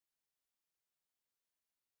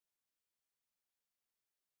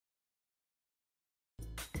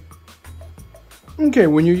Okay,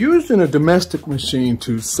 when you're using a domestic machine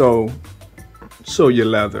to sew your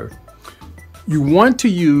leather, you want to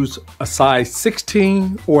use a size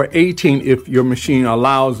 16 or 18 if your machine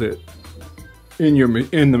allows it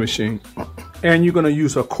in the machine. And you're going to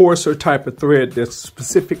use a coarser type of thread that's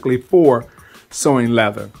specifically for sewing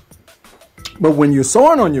leather. But when you're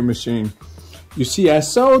sewing on your machine, you see I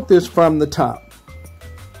sewed this from the top.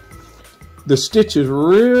 The stitch is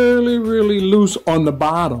really, really loose on the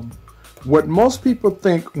bottom. What most people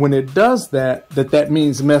think when it does that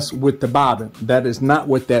means mess with the bobbin. That is not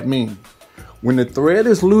what that means. When the thread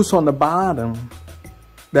is loose on the bottom,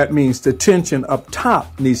 that means the tension up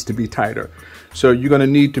top needs to be tighter. So you're going to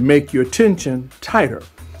need to make your tension tighter.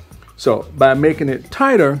 So by making it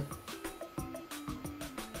tighter,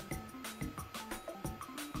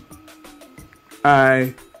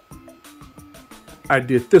 I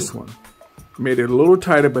did this one. Made it a little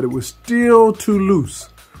tighter, but it was still too loose.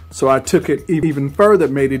 So I took it even further,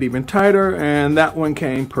 made it even tighter, and that one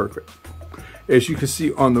came perfect. As you can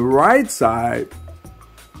see on the right side,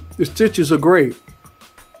 the stitches are great.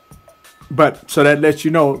 But so that lets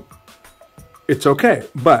you know it's okay.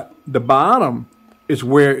 But the bottom is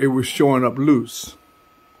where it was showing up loose.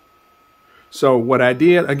 So what I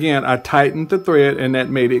did, again, I tightened the thread and that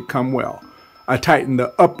made it come well. I tightened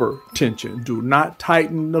the upper tension. Do not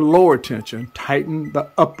tighten the lower tension. Tighten the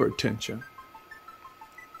upper tension.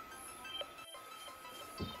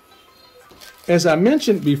 As I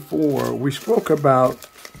mentioned before, we spoke about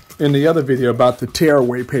in the other video about the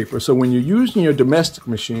tearaway paper. So when you're using your domestic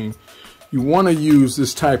machine, you want to use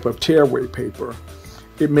this type of tearaway paper.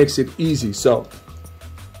 It makes it easy. So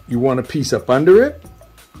you want a piece up under it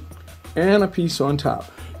and a piece on top.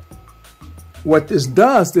 What this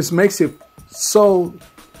does, this makes it sew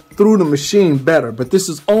through the machine better, but this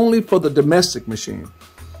is only for the domestic machine.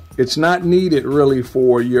 It's not needed really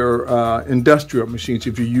for your industrial machines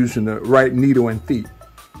if you're using the right needle and feet.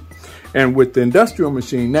 And with the industrial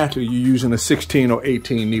machine, naturally you're using a 16 or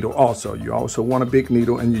 18 needle also. You also want a big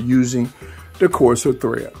needle and you're using the coarser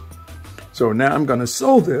thread. So now I'm going to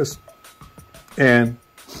sew this and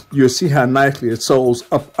you'll see how nicely it sews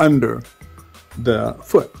up under the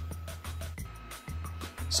foot.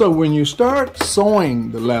 So when you start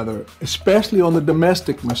sewing the leather, especially on the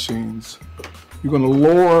domestic machines, you're going to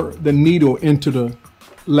lower the needle into the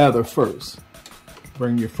leather first.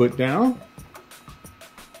 Bring your foot down.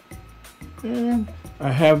 And I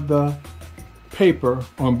have the paper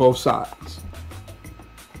on both sides.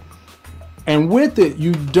 And with it,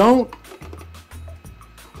 you don't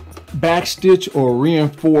backstitch or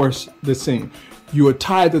reinforce the seam. You will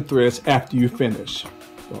tie the threads after you finish.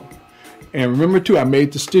 So, and remember too, I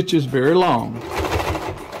made the stitches very long.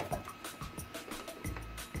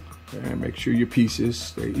 And make sure your pieces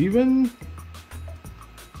stay even.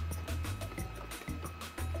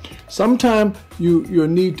 Sometimes you'll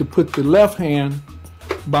need to put the left hand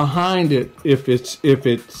behind it if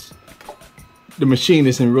the machine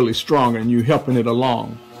isn't really strong and you're helping it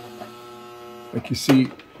along. Like you see,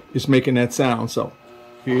 it's making that sound. So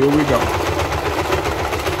here we go.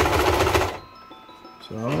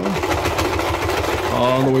 So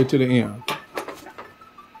all the way to the end.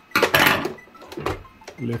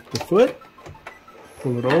 Lift the foot,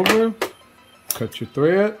 pull it over, cut your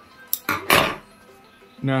thread.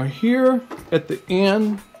 Now here at the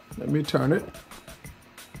end, let me turn it.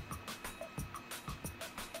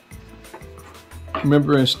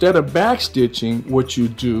 Remember, instead of back stitching, what you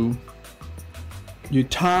do, you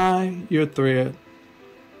tie your thread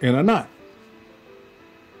in a knot.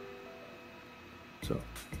 So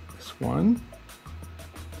this 1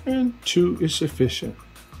 and 2 is sufficient.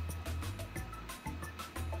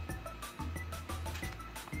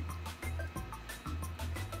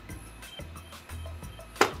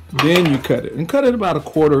 Then you cut it, and cut it about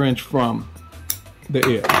 1/4 inch from the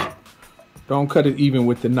edge. Don't cut it even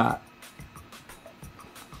with the knot.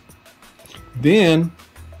 Then,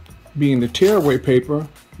 being the tearaway paper,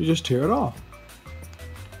 you just tear it off.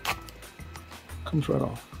 Comes right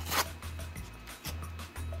off.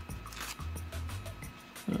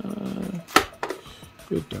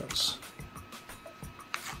 It does.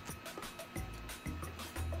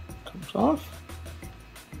 Comes off.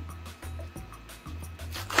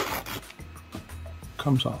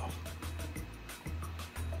 Comes off.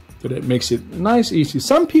 So that makes it nice, easy.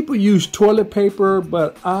 Some people use toilet paper,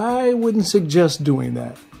 but I wouldn't suggest doing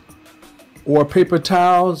that. Or paper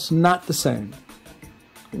towels, not the same.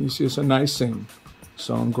 And you see it's a nice seam.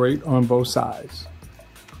 Sewn great on both sides.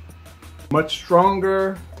 Much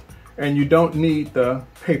stronger, and you don't need the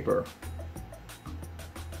paper.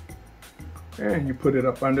 And you put it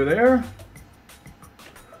up under there.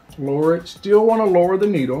 Lower it. Still want to lower the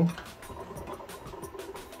needle.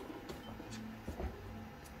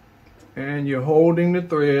 And you're holding the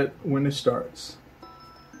thread when it starts.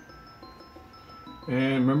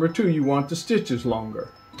 And remember too, you want the stitches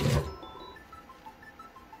longer.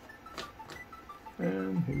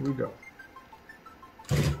 And here we go.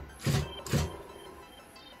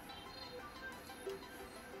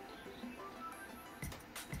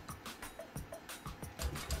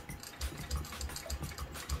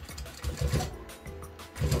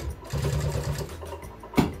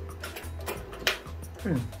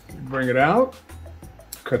 Bring it out,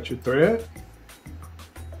 cut your thread.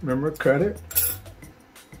 Remember, cut it,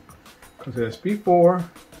 because as before,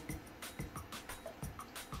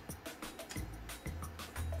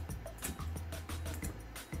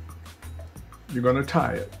 you're going to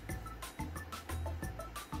tie it.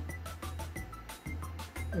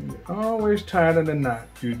 And you always tie it in a knot.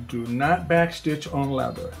 You do not backstitch on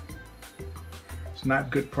leather. It's not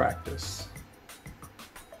good practice.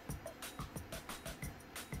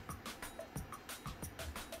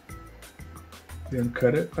 Then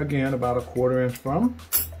cut it again about a 1/4 inch from,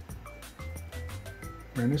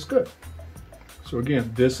 and it's good. So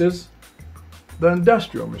again, this is the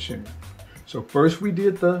industrial machine. So first we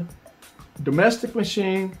did the domestic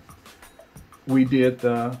machine, we did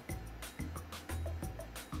the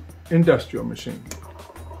industrial machine.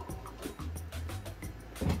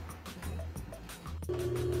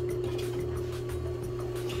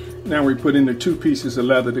 Now we put in the 2 pieces of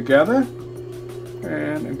leather together.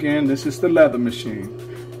 And again, this is the leather machine.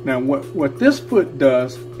 Now what this foot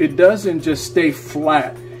does, it doesn't just stay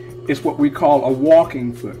flat. It's what we call a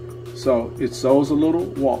walking foot. So it slows a little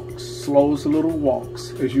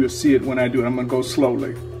walks, as you'll see it when I do it. I'm gonna go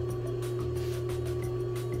slowly.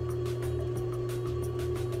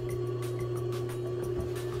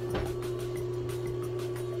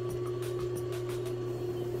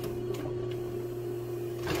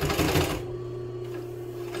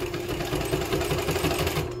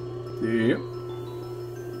 Yep.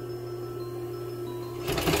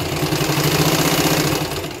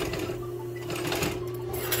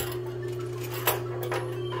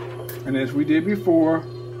 And as we did before,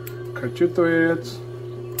 cut your threads.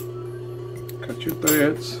 Cut your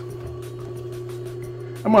threads.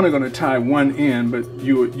 I'm only going to tie one end, but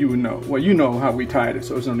you know. Well, you know how we tied it,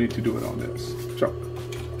 so there's no need to do it on this. So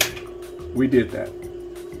we did that,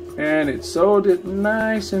 and it sewed it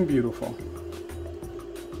nice and beautiful.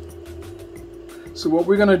 So what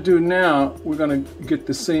we're going to do now, we're going to get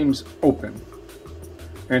the seams open.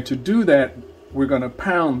 And to do that, we're going to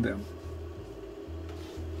pound them.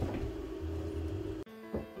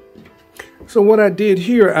 So what I did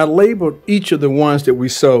here, I labeled each of the ones that we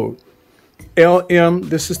sewed. LM,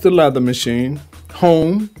 this is the leather machine.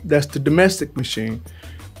 Home, that's the domestic machine.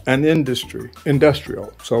 And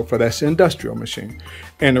industrial. So that's the industrial machine.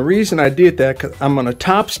 And the reason I did that, because I'm going to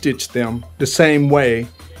top stitch them the same way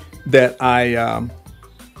that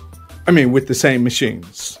with the same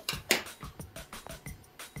machines.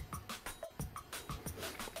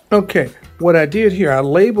 Okay, what I did here, I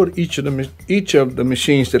labeled each of the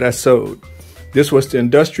machines that I sewed. This was the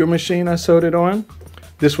industrial machine I sewed it on.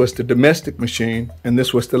 This was the domestic machine, and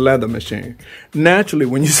this was the leather machine. Naturally,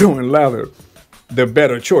 when you're sewing leather, the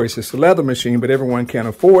better choice is the leather machine, but everyone can't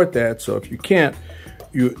afford that. So if you can't,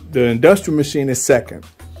 the industrial machine is second.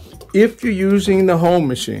 If you're using the home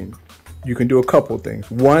machine, you can do a couple of things.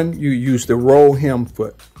 One, you use the roll hem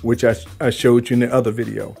foot, which I showed you in the other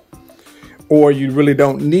video. Or you really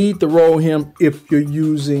don't need the roll hem if you're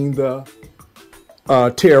using the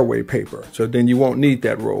tearaway paper. So then you won't need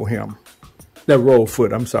that roll hem. That roll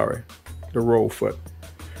foot, I'm sorry. The roll foot.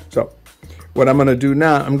 So what I'm going to do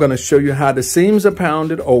now, I'm going to show you how the seams are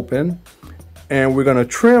pounded open. And we're going to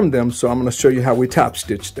trim them. So I'm going to show you how we top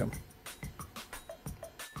stitch them.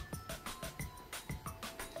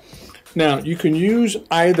 Now, you can use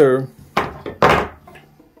either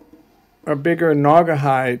a bigger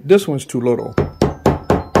naugahyde. This one's too little.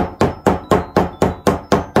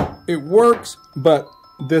 It works, but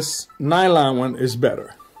this nylon one is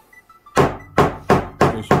better.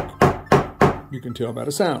 As you can tell by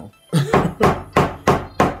the sound.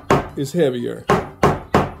 It's heavier.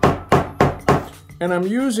 And I'm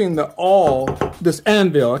using this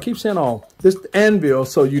anvil. I keep saying this anvil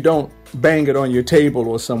so you don't bang it on your table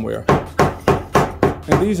or somewhere.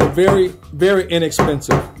 And these are very, very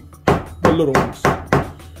inexpensive, the little ones.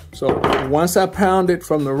 So once I pound it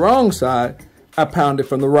from the wrong side, I pound it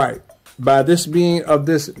from the right. By this being of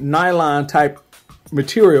this nylon type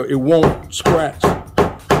material, it won't scratch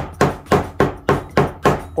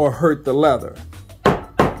or hurt the leather.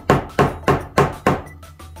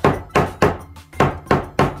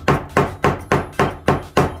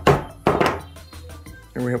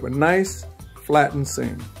 nice flattened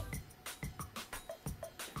seam.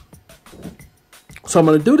 So I'm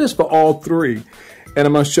going to do this for all three, and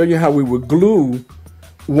I'm going to show you how we would glue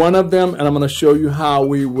one of them, and I'm going to show you how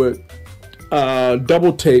we would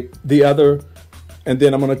double tape the other, and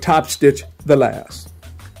then I'm going to top stitch the last.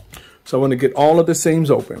 So I want to get all of the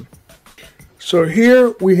seams open. So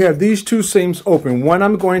here we have these two seams open. One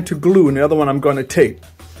I'm going to glue and the other one I'm going to tape.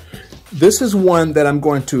 This is one that I'm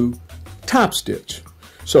going to top stitch.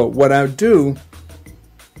 So what I do,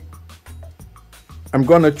 I'm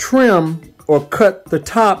going to trim or cut the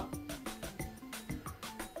top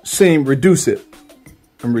seam, reduce it.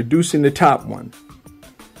 I'm reducing the top one.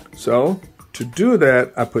 So to do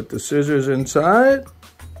that, I put the scissors inside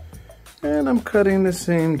and I'm cutting the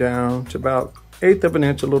seam down to about 1/8 of an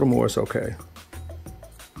inch, a little more is okay.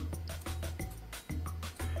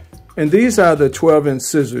 And these are the 12-inch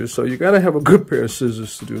scissors, so you got to have a good pair of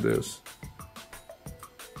scissors to do this.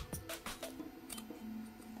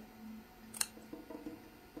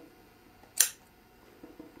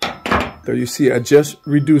 So you see, I just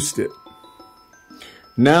reduced it.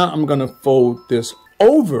 Now I'm going to fold this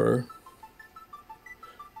over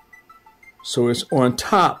so it's on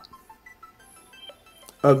top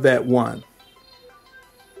of that one.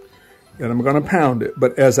 And I'm going to pound it.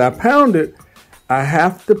 But as I pound it, I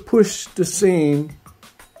have to push the seam,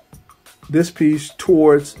 this piece,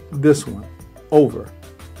 towards this one, over.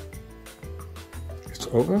 It's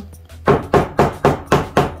over.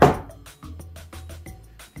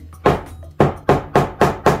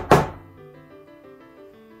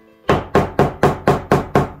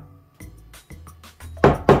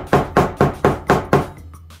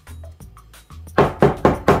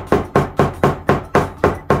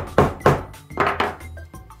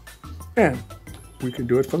 And we can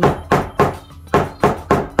do it from the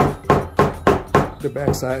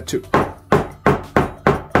back side too.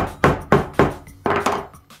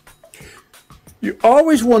 You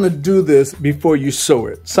always want to do this before you sew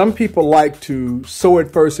it. Some people like to sew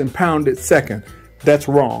it first and pound it second. That's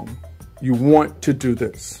wrong. You want to do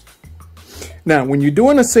this. Now, when you're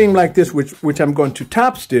doing a seam like this, which I'm going to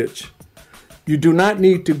top stitch, you do not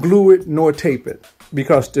need to glue it nor tape it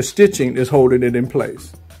because the stitching is holding it in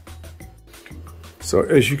place. So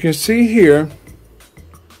as you can see here,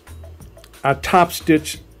 I top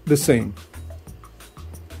stitched the seam.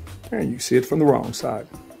 And you see it from the wrong side.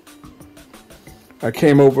 I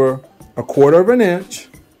came over 1/4 of an inch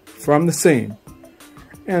from the seam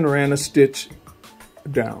and ran a stitch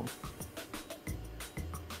down.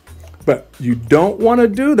 But you don't want to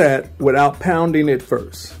do that without pounding it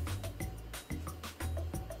first.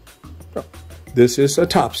 This is a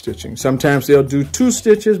top stitching. Sometimes they'll do 2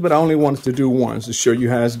 stitches, but I only wanted to do 1 to show you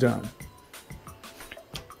how it's done.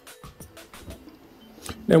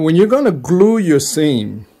 Now, when you're going to glue your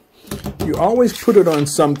seam, you always put it on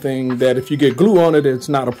something that if you get glue on it, it's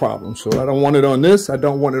not a problem. So I don't want it on this. I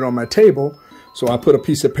don't want it on my table. So I put a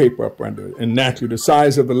piece of paper up under it. And naturally, the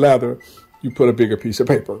size of the leather, you put a bigger piece of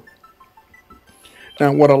paper.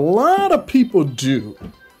 Now, what a lot of people do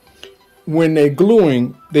when they're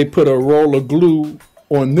gluing, they put a roll of glue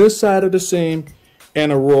on this side of the seam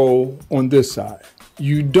and a roll on this side.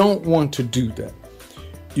 You don't want to do that.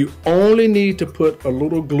 You only need to put a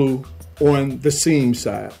little glue on the seam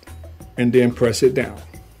side and then press it down.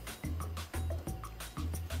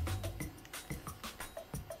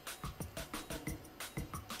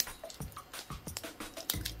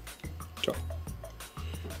 So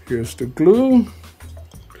here's the glue.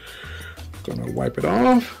 Gonna wipe it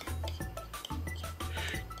off.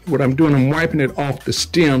 What I'm doing, I'm wiping it off the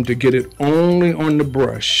stem to get it only on the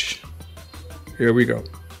brush. Here we go.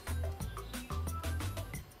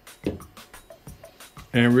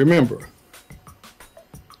 And remember,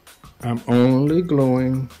 I'm only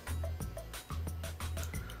gluing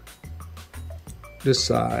this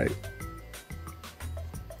side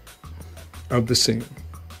of the seam.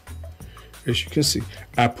 As you can see,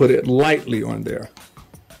 I put it lightly on there.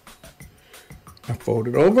 I fold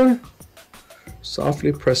it over,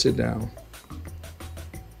 softly press it down.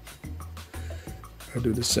 I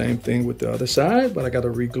do the same thing with the other side, but I got to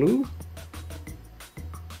re-glue.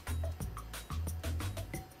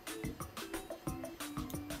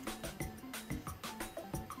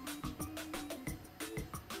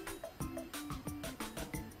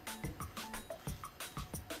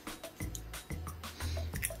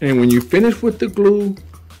 And when you finish with the glue,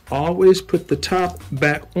 always put the top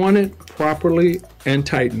back on it properly and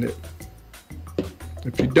tighten it.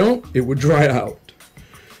 If you don't, it will dry out.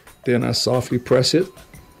 Then I softly press it.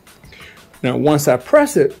 Now, once I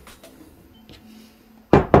press it,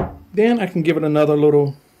 then I can give it another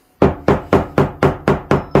little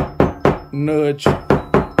nudge.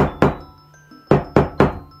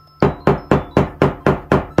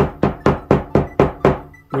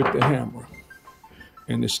 With the hammer,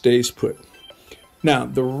 and it stays put. Now,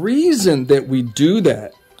 the reason that we do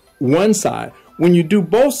that one side, when you do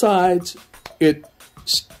both sides,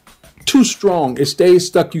 it's too strong. It stays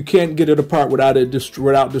stuck. You can't get it apart without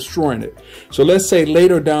destroying it. So let's say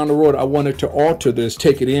later down the road, I wanted to alter this,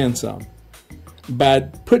 take it in some. By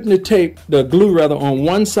putting the glue rather, on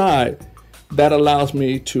one side, that allows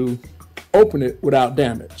me to open it without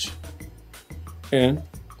damage. And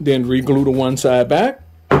then re-glue the one side back,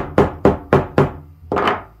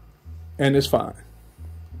 and it's fine.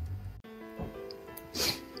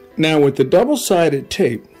 Now with the double-sided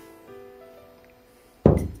tape,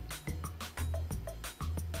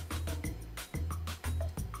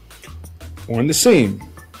 on the seam,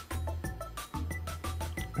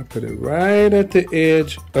 I put it right at the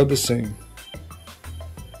edge of the seam.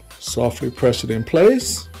 Softly press it in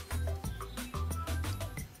place.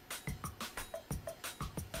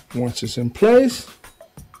 Once it's in place,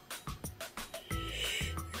 you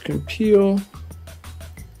can peel.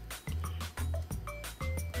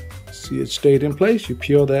 See, it stayed in place. You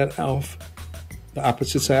peel that off, the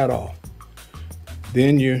opposite side off.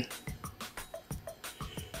 Then you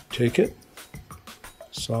take it,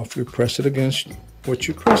 softly press it against what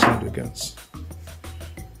you're pressing it against,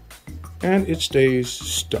 and it stays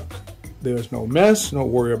stuck. There's no mess, no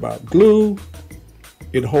worry about glue.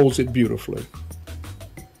 It holds it beautifully.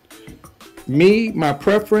 My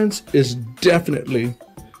preference is definitely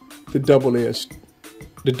the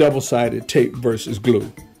double-sided tape versus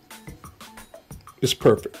glue. It's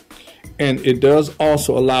perfect. And it does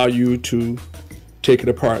also allow you to take it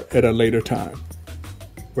apart at a later time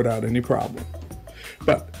without any problem.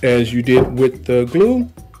 But as you did with the glue,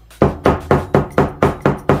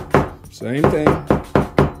 same thing.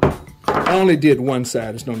 I only did one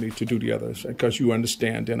side. There's no need to do the others because you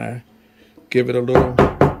understand. Then I give it a little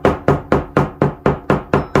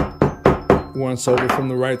once over from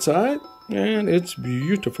the right side, and it's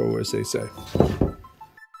beautiful, as they say.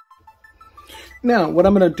 Now, what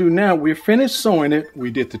I'm going to do now, we're finished sewing it. We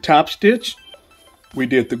did the top stitch, we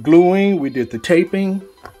did the gluing, we did the taping.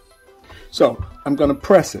 So I'm going to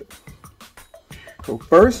press it. So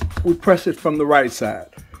first, we press it from the right side.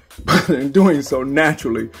 But in doing so,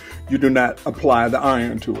 naturally, you do not apply the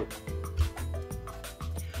iron to it.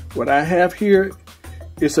 What I have here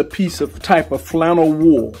is a piece of type of flannel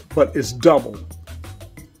wool, but it's double.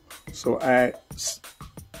 So I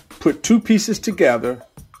put two pieces together.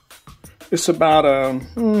 It's about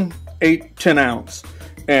 8-10 ounce,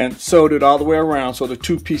 and sewed it all the way around so the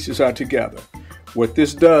two pieces are together. What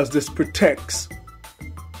this does, this protects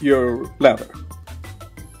your leather.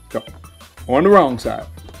 So, on the wrong side.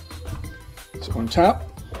 So on top,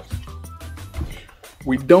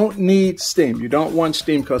 we don't need steam. You don't want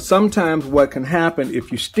steam because sometimes what can happen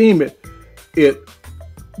if you steam it, it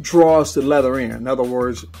draws the leather in. In other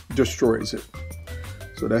words, destroys it.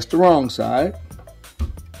 So that's the wrong side.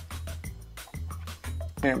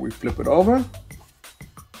 And we flip it over.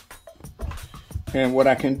 And what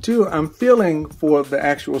I can do, I'm feeling for the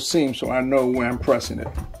actual seam so I know where I'm pressing it.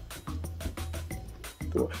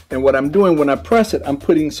 And what I'm doing when I press it, I'm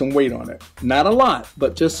putting some weight on it. Not a lot,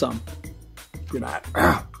 but just some. You're not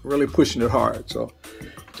really pushing it hard. So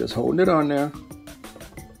just holding it on there.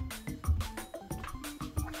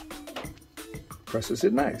 Presses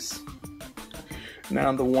it nice.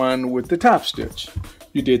 Now the one with the top stitch.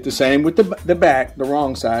 You did the same with the back, the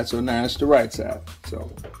wrong side, so now it's the right side.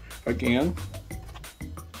 So again,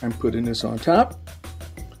 I'm putting this on top,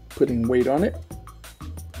 putting weight on it.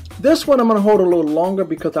 This one I'm going to hold a little longer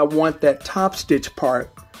because I want that top stitch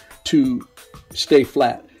part to stay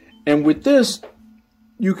flat. And with this,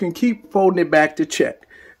 you can keep folding it back to check.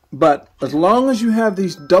 But as long as you have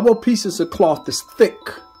these double pieces of cloth that's thick,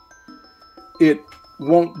 it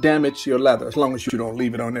won't damage your leather as long as you don't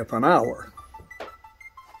leave it on there for an hour.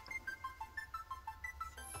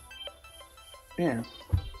 And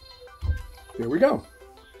there we go.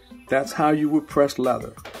 That's how you would press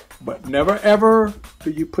leather. But never ever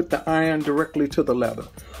do you put the iron directly to the leather,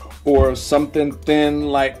 or something thin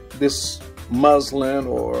like this muslin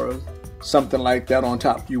or something like that on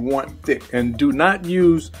top. You want thick, and do not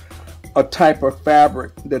use a type of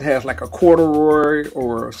fabric that has like a corduroy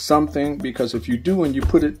or something, because if you do and you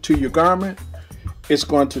put it to your garment, it's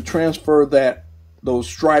going to transfer those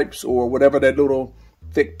stripes or whatever that little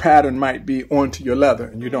thick pattern might be onto your leather,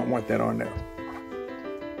 and you don't want that on there.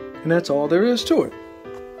 And that's all there is to it.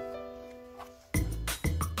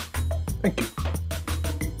 Thank you.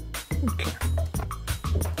 Okay.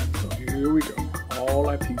 So here we go. All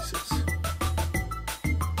our pieces.